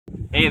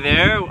Hey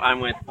there, I'm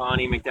with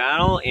Connie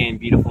McDanel in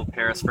beautiful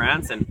Paris,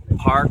 France, and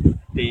Parc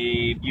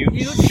des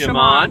Buttes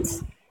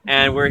Chaumont.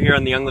 And we're here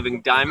on the Young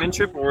Living Diamond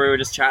Trip, where we were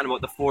just chatting about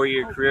the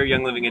 4-year career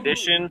Young Living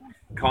edition.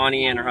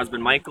 Connie and her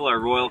husband Michael are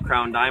Royal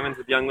Crown Diamonds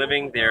with Young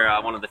Living. They're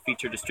one of the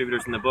featured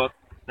distributors in the book.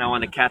 And I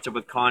want to catch up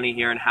with Connie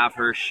here and have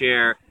her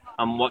share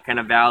what kind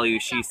of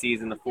value she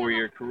sees in the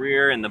 4-year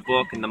career, in the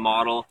book, in the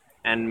model,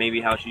 and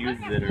maybe how she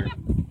uses it.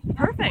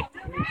 Perfect.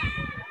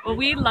 Well,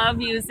 we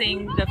love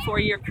using the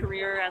 4-year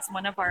career as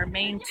one of our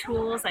main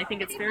tools. I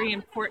think it's very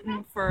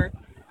important for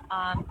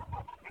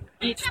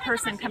each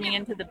person coming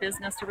into the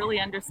business to really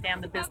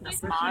understand the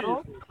business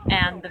model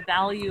and the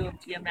value of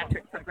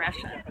geometric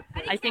progression.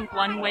 I think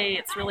one way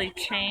it's really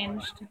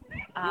changed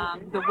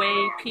the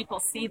way people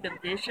see the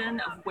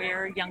vision of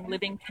where Young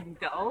Living can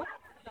go,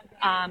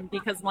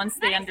 because once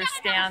they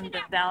understand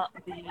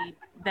the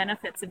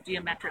benefits of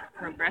geometric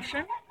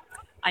progression,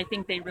 I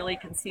think they really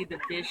can see the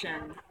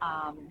vision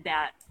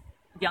that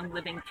Young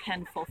Living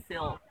can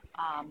fulfill,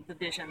 the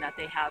vision that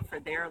they have for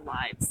their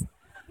lives.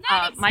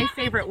 My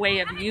favorite way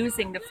of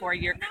using the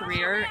 4-year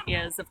career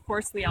is, of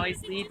course, we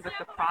always lead with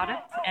the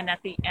product, and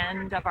at the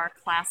end of our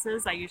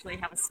classes, I usually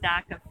have a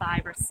stack of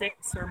 5 or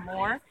 6 or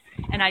more,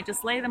 and I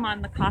just lay them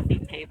on the coffee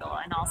table,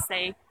 and I'll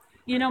say,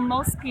 you know,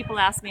 most people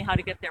ask me how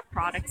to get their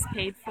products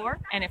paid for,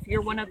 and if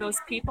you're one of those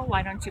people,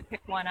 why don't you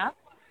pick one up?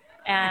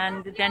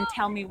 And then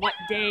tell me what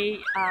day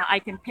I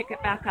can pick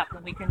it back up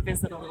and we can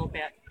visit a little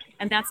bit.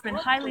 And that's been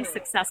highly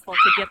successful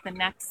to get the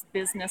next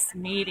business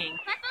meeting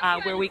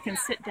where we can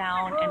sit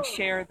down and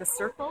share the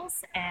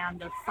circles and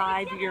the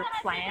 5-year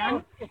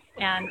plan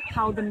and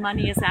how the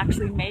money is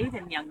actually made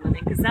in Young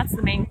Living, because that's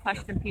the main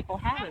question people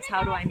have, is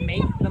how do I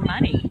make the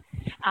money?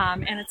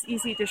 And it's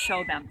easy to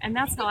show them. And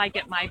that's how I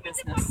get my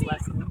business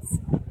lessons.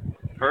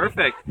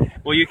 Perfect.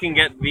 Well, you can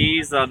get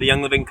these, the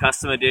Young Living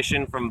Custom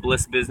Edition, from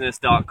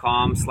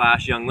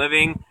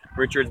blissbusiness.com/youngliving.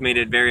 Richard's made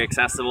it very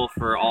accessible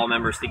for all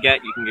members to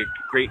get. You can get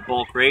great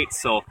bulk rates.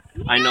 So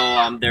I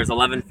know there's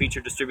 11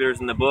 featured distributors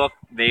in the book.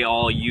 They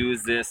all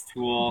use this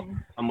tool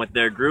with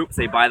their groups.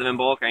 They buy them in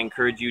bulk. I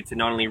encourage you to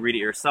not only read it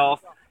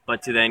yourself,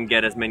 but to then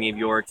get as many of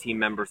your team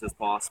members as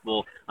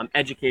possible,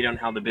 educated on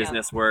how the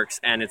business works.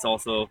 And it's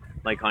also,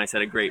 like Connie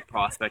said, a great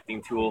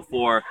prospecting tool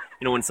for,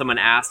 you know, when someone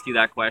asks you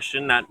that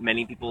question that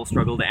many people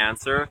struggle to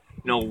answer,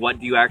 you know, what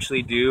do you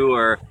actually do,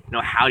 or, you know,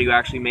 how do you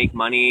actually make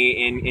money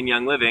in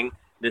Young Living?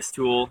 This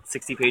tool,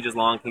 60 pages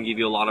long, can give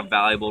you a lot of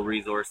valuable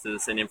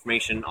resources and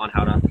information on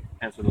how to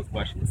answer those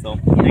questions. So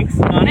thanks,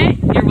 Connie.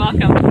 You're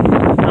welcome.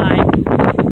 Bye.